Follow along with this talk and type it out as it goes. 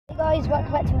Guys,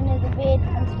 welcome back to another vid,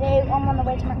 and today I'm on the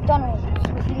way to Macdonald's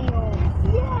with Leo.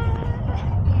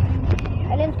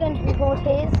 Yeah! Liam's going to record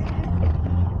his.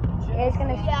 Yeah, he's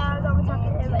going to... Yeah, I was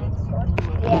talking to him ready to record.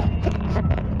 Yeah.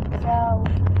 So...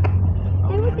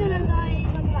 Hey, what's going on, guys?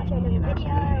 Welcome back to another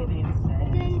video. In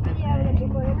today's video, we're going to be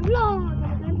recording a vlog,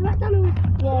 and we're going to McDonald's.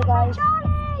 Yeah, guys.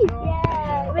 Charlie!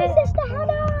 Yeah! My sister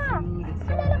Hannah!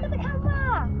 Hannah, look at the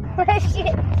camera!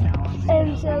 Shit!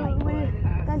 So we're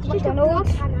going to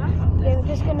McDonald's. Yeah, we're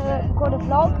just going to record a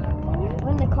vlog.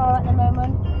 We're in the car at the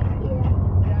moment.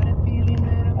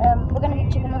 Yeah. We're going to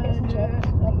get chicken nuggets and chips.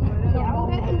 Yeah, I'm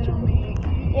getting chicken.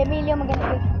 Yeah, me and Liam are going to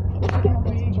get chicken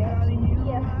nuggets and chips.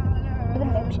 Yeah. With a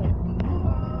milkshake.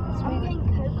 I'm getting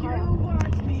Coke.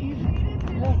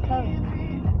 Yeah, Coke.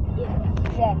 Yeah.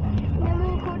 Yeah. And then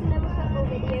we're recording another football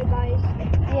video, guys.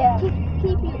 Yeah.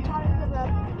 Keep eating challenge with a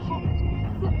hot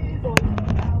football.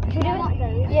 Should we do it?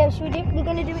 Yeah, we're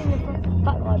going to do it in the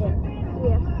back garden.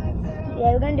 Yeah. Yeah,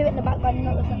 we're going to do it in the back garden,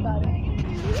 not the front garden.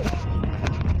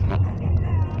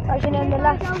 Actually, no, in the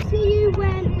last... I'll see you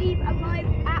when we've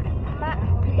arrived at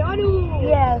McDonald's.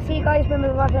 Yeah, see you guys when we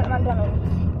arrive at McDonald's.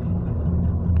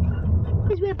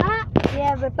 Because we're back.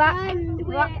 Yeah, we're back. And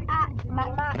we're at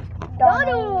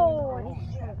McDonald's.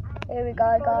 Here we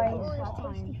go, guys.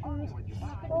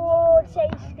 Oh,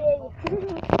 tasty.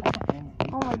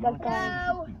 Oh my god,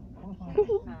 guys.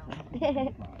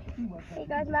 Hey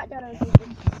guys, McDonald's is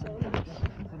so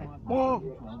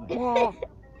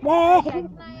There.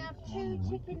 Can I have 2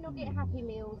 chicken nugget Happy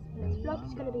Meals, please?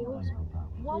 Vlog's gonna be awesome.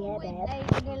 One with a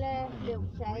vanilla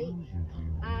milkshake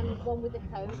and one with a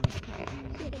Coke.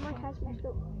 See, my hair's messed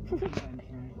up. So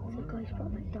guys,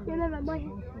 got McDonald's. No, my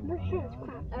hair's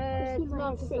crap.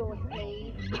 Tomato sauce,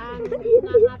 please. And can I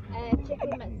have a chicken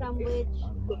McSandwich,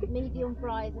 medium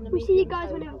fries, and a We'll medium see you guys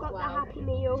when Coke we've as got well. the Happy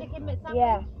Meal. Chicken McSandwich.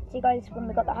 Yeah, see you guys when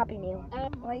we got the Happy Meal.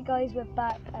 Right, guys, we're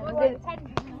back. And we're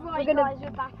Right, gonna- guys,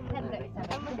 we're back and we're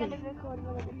going to record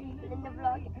one of the people in the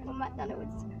vlog from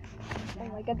McDonald's. Oh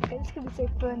my god, it's gonna be so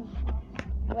fun.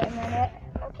 Wait a minute.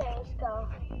 Okay, let's go.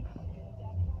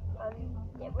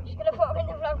 Yeah, we're just gonna put them in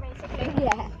the vlog basically.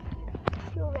 Yeah.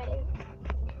 You're ready.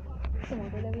 Oh my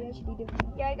god, are we actually doing it?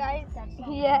 Yeah, guys.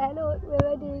 Yeah, look, we're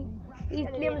ready.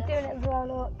 Liam's doing it as well,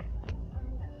 look.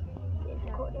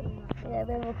 Yeah,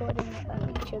 we're recording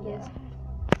each other's.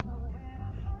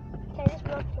 Okay, this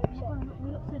vlog clip shot.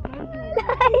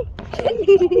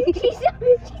 She's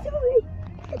sorry.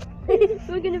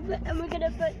 we're gonna put the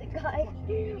guy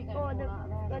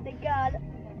or the girl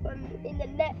in the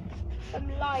next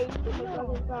line in the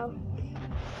vlog as well.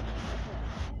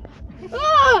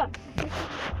 Ah!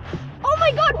 Oh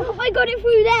my god! I got it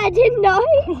through there, didn't I?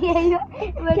 Yeah.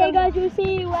 Okay, guys, we'll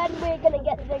see you when we're gonna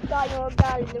get the guy or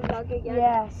girl in the vlog again.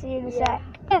 Yeah, see you in a sec.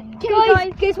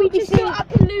 Okay, guys, we just saw a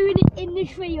balloon in the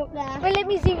tree up there. Well, let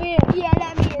me zoom in. Yeah,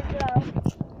 let me as well.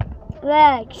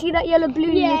 There, see that yellow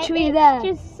balloon in the tree there?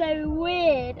 It's just so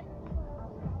weird.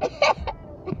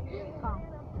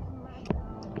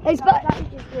 It's That was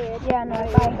just weird. Yeah, no,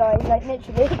 bye guys, like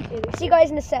literally. See you guys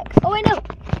in a sec. Oh wait, no.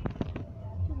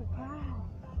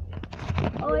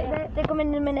 Oh wait, they're coming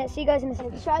in a minute. See you guys in a sec.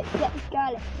 Try to get this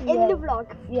girl in Yeah. the vlog.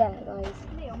 Yeah, guys.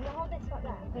 Leon, will you hold this like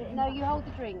that? No, you hold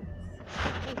the drinks.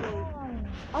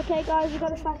 Okay, guys, we got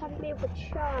the first Happy Meal for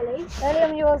Charlie.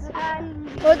 Liam, yours. And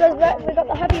Oh guys, we got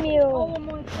the Happy Meal. Oh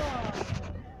my god.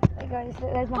 Hey guys,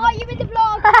 there's my. oh, you're in the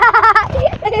vlog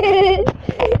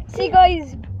See you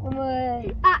guys when we're.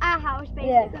 at our house,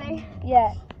 basically.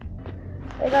 Yeah.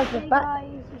 Hey guys, we're Okay, back. guys,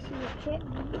 you see the chip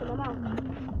in my mouth.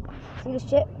 See this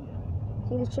chip?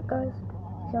 See this chip, guys?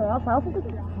 So off.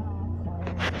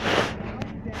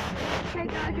 Okay,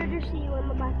 guys, I'll just see you when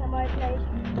we're back at my place.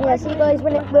 Yeah, see you guys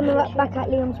when we're back at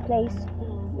Liam's place.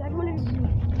 You guys want to?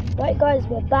 Right, guys,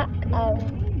 we're back.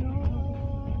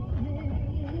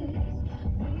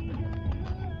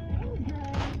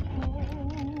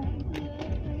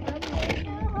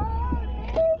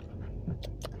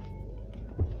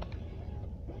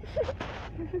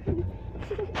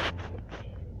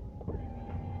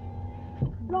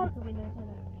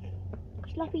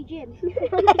 Sloppy Jim.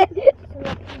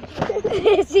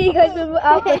 See you guys when we're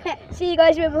out. See you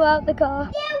guys when we're out the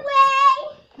car.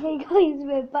 Hey guys,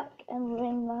 we're back and we're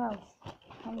in the house.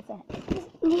 How's that?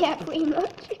 Yeah, pretty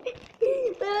much.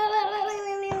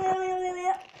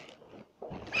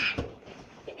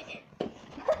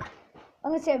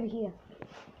 I'm gonna sit over here.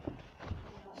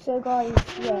 So guys,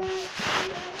 yeah.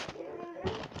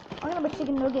 I'm gonna have a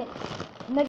chicken nugget.